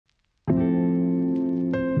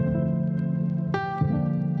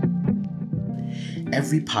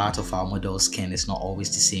every part of our model's skin is not always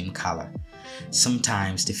the same color.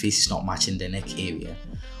 Sometimes the face is not matching the neck area,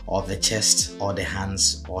 or the chest, or the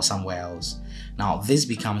hands, or somewhere else. Now this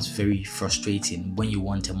becomes very frustrating when you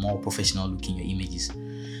want a more professional look in your images.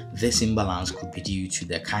 This imbalance could be due to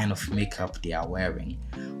the kind of makeup they are wearing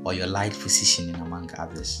or your light positioning, among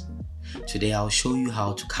others. Today I'll show you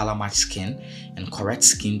how to color match skin and correct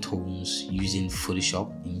skin tones using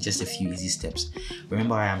Photoshop in just a few easy steps.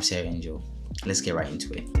 Remember, I am Sarah Angel. Let's get right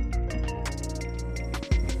into it.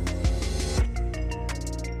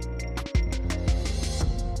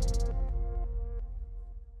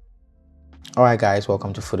 Alright guys,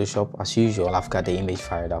 welcome to Photoshop. As usual, I've got the image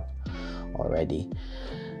fired up already.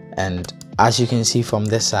 And as you can see from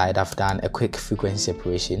this side, I've done a quick frequency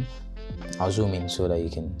separation. I'll zoom in so that you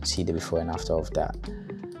can see the before and after of that.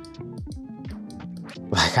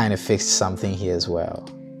 I kind of fixed something here as well.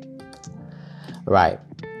 Right,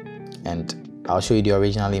 and I'll show you the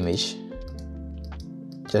original image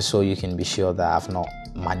just so you can be sure that I've not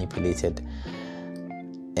manipulated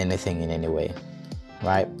anything in any way.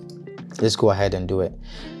 Right, let's go ahead and do it.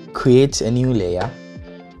 Create a new layer,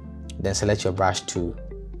 then select your brush tool.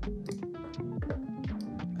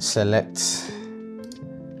 Select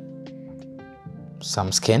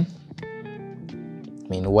some skin. I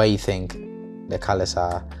mean, where you think the colors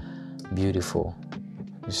are beautiful.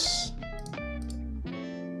 Just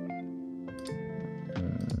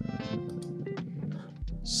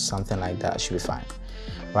something like that should be fine.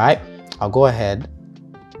 Right, I'll go ahead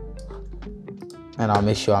and I'll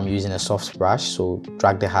make sure I'm using a soft brush, so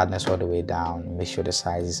drag the hardness all the way down, make sure the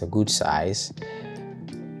size is a good size,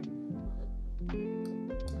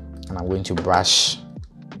 and I'm going to brush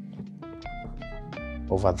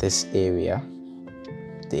over this area,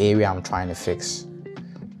 the area I'm trying to fix.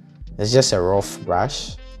 It's just a rough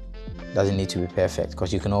brush, doesn't need to be perfect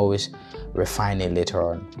because you can always refine it later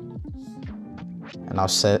on. And I'll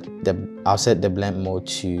set the blend mode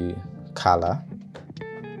to color.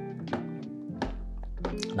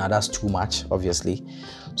 Now that's too much, obviously,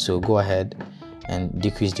 so go ahead and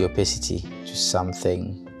decrease the opacity to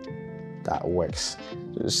something that works.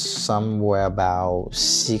 Somewhere about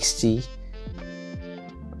 60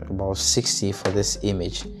 for this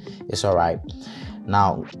image is all right.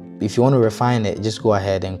 Now if you want to refine it, just go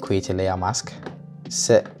ahead and create a layer mask.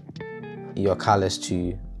 Set your colors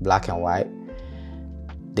to black and white.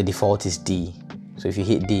 The default is D, so if you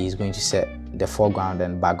hit D, it's going to set the foreground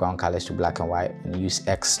and background colors to black and white, and use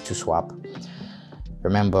X to swap.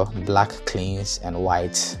 Remember, black cleans and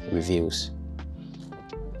white reveals.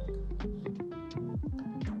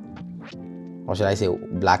 Or should I say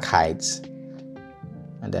black hides?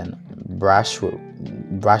 And then brush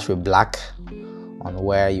with black on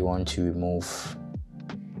where you want to remove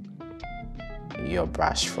your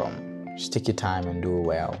brush from. Just take your time and do it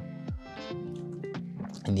well.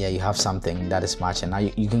 And yeah, you have something that is matching. Now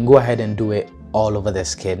you can go ahead and do it all over the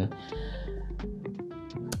skin,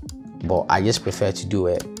 but I just prefer to do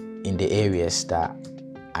it in the areas that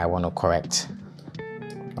I want to correct.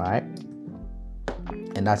 All right,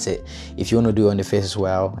 and that's it. If you want to do it on the face as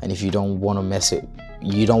well, and if you don't want to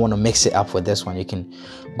mix it up with this one, you can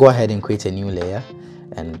go ahead and create a new layer,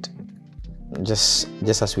 and just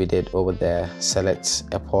as we did over there, select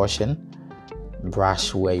a portion,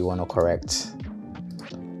 brush where you want to correct,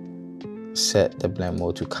 set the blend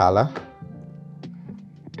mode to color,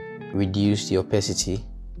 reduce the opacity,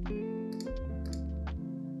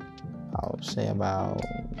 I'll say about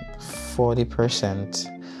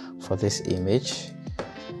 40% for this image,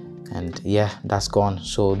 and yeah, that's gone.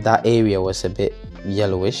 So that area was a bit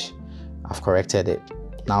yellowish, I've corrected it.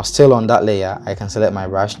 Now still on that layer, I can select my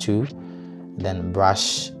brush tool, then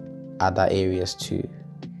brush other areas too.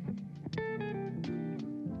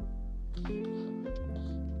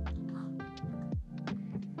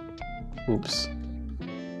 Oops.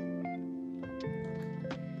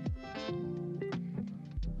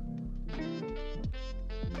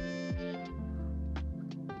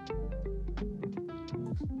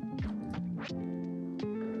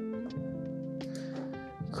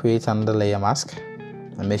 Create another layer mask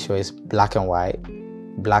and make sure it's black and white,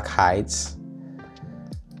 black hides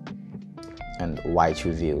and white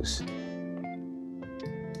reveals.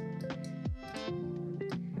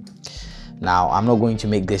 Now, I'm not going to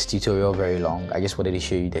make this tutorial very long. I just wanted to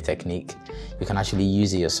show you the technique. You can actually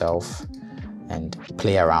use it yourself and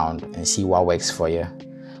play around and see what works for you.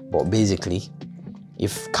 But basically,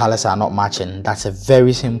 if colors are not matching, that's a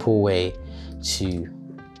very simple way to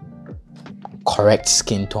correct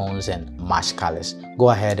skin tones and match colors. Go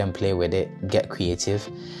ahead and play with it, get creative,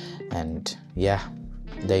 and yeah,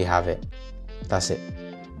 there you have it. That's it.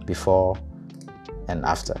 Before, and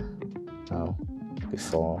after. No,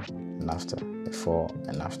 before and after, before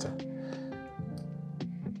and after.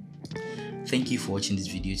 Thank you for watching this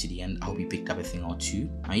video to the end. I hope you picked up a thing or two,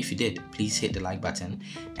 and if you did, please hit the like button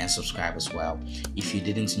and subscribe as well. If you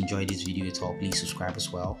didn't enjoy this video at all, please subscribe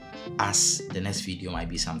as well, as the next video might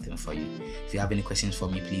be something for you. If you have any questions for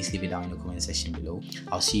me, please leave it down in the comment section below.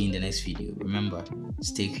 I'll see you in the next video. Remember,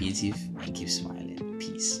 stay creative and keep smiling.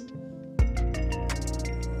 Peace.